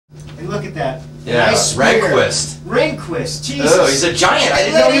look at that. Yeah, Rehnquist. Jesus. Oh, he's a giant. I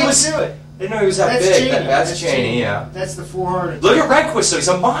didn't know he was. I didn't know he was that big. That's Cheney, yeah. That's the 400. Look at Rehnquist, though. He's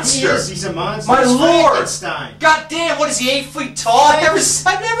a monster. He is. He's a monster. My lord. Frankenstein. God damn, what is he, 8 feet tall? I never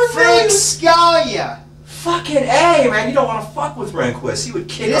Frank knew. Scalia. Fucking A, man. You don't want to fuck with Rehnquist. He would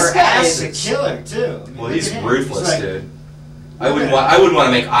kick our asses. This guy is a killer, too. I mean, well, he's ruthless, like, dude. I wouldn't want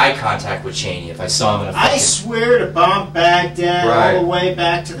to make eye contact with Cheney if I saw him in a fucking... I swear to bomb Baghdad all the way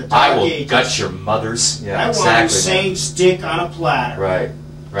back to the dark ages. I will gut your mothers. Yeah, I want Hussein's dick on a platter. Right,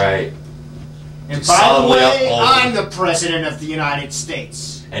 right. And by the way, I'm the President of the United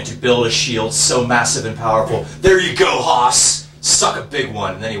States. And to build a shield so massive and powerful. There you go, Haas. Suck a big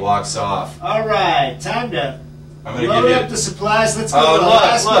one. And then he walks off. All right, time to load up the supplies. Let's go to the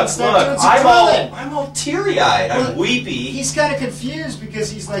last one. Start doing some drilling. I'm all teary-eyed. I'm weepy. He's kind of confused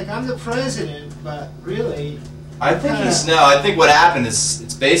because he's like, I'm the president, but really... I think I think what happened is,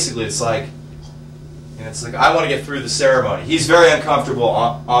 it's like, I want to get through the ceremony. He's very uncomfortable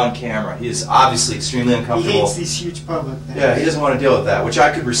on camera. He is obviously extremely uncomfortable. He hates these huge public things. Yeah, he doesn't want to deal with that, which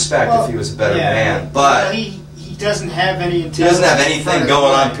I could respect if he was a better man. But he doesn't have any intelligence. He doesn't have anything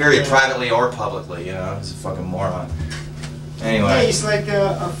going on, period, privately or publicly. You know, he's a fucking moron. Anyway. Yeah, he's like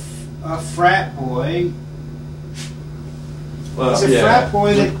a frat boy. Well, he's a frat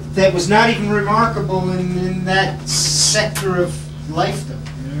boy that was not even remarkable in that sector of lifedom.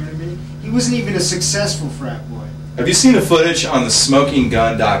 You know what I mean? He wasn't even a successful frat boy. Have you seen the footage on the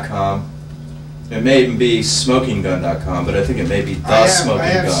smokinggun.com? It may even be smokinggun.com, but I think it may be the Smoking Gun. I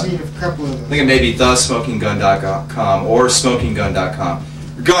have seen a couple of them. I think it may be the smokinggun.com or smokinggun.com.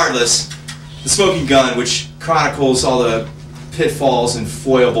 Regardless, the Smoking Gun, which chronicles all the pitfalls and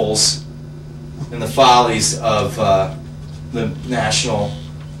foibles and the follies of the national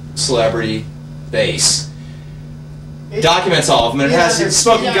celebrity base, documents all of them, and it has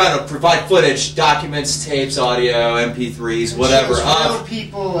Smoking Gun to provide footage, documents, tapes, audio, MP3s, whatever, of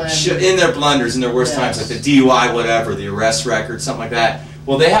people in their blunders, in their worst times, like the DUI, whatever, the arrest record, something like that.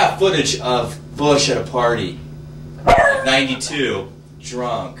 Well, they have footage of Bush at a party, like 92,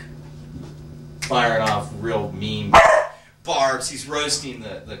 drunk, firing off real mean barbs. He's roasting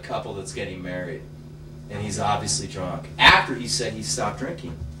the couple that's getting married, and he's obviously drunk. After he said he stopped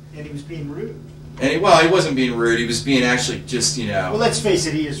drinking. And he was being rude. And he wasn't being rude. He was being actually just, you know. Well, let's face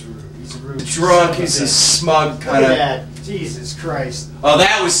it, he is rude. He's a rude. Drunk. He's a smug kind of. Look at that. Jesus Christ. Oh,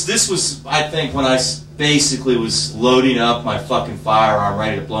 this was, I think, when I basically was loading up my fucking firearm,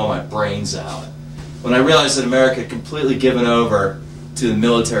 ready to blow my brains out. When I realized that America had completely given over to the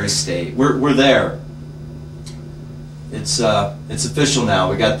military state. We're there. It's official now.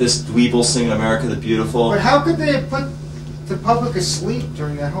 We got this dweeble singing "America the Beautiful." But how could they have put the public asleep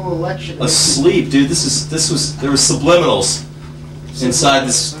during that whole election? Asleep, dude. There was subliminals inside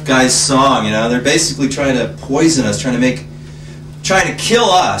this guy's song. You know, they're basically trying to poison us, trying to kill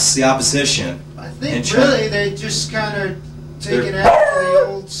us, the opposition. I think really they just kind of taken after the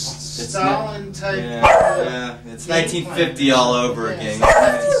old Stalin type. Yeah, it's 1950 all over again.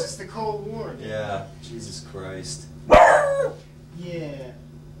 It's the Cold War. Yeah, Jesus Christ. Yeah.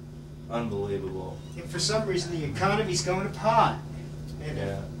 Unbelievable. And for some reason the economy's going to pot. And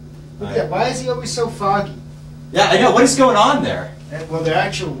look at that. Why is he always so foggy? Yeah, I know. What is going on there? Well, there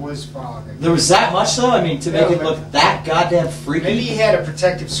actually was fog. There was that much, though? I mean, to make it look that goddamn freaky? Maybe he had a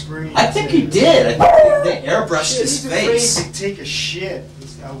protective screen. I think he did. I think they airbrushed his face. He's afraid to take a shit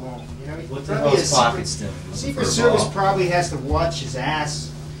alone. You know, what the hell his pockets doing? Secret Service probably has to watch his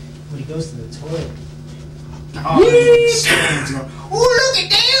ass when he goes to the toilet. Oh, look at that! Look at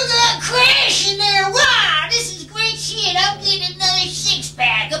that crash in there! Wow, this is great shit! I'm getting another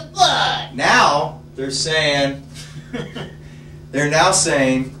 6-pack of blood. Now they're saying,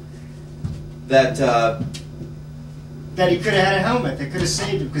 that that he could have had a helmet that could have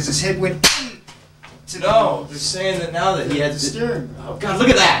saved him because his head went. No, they're saying that now that he had the steering. Oh God! Look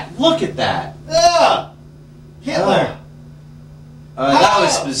at that! Look at that! Hitler. That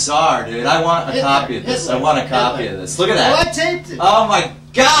was bizarre, dude. I want a copy of this. I want a copy of this. Look at that. Well, I taped it. Oh my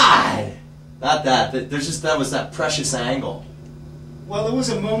God! Not that. That was that precious angle. Well, there was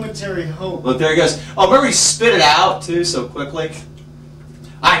a momentary hope. Look, there he goes. Oh, remember he spit it out too so quickly.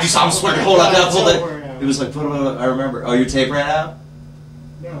 I'm sweating. Hold on, hold it. It was like, I remember. Oh, your tape ran out?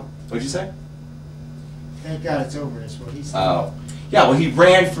 No. What'd you say? Thank God it's over. That's what he said. Oh, yeah. Well, he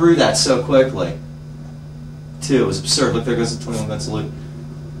ran through that so quickly. Too. It was absurd. Look, there goes the 21 gun salute.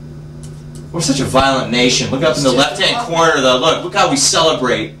 We're such a violent nation. Look up in the left-hand corner, though. Look how we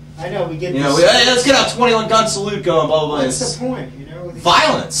celebrate. I know, we get hey, let's get our 21 gun salute going, blah, blah, blah. What's the point, you know?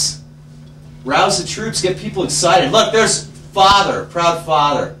 Violence. Rouse the troops, get people excited. Look, there's father, proud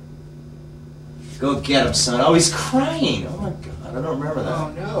father. Go get him, son. Oh, he's crying. Oh, my God. I don't remember that. Oh,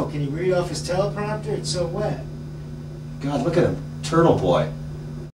 no. Can he read off his teleprompter? It's so wet. God, look at him. Turtle boy.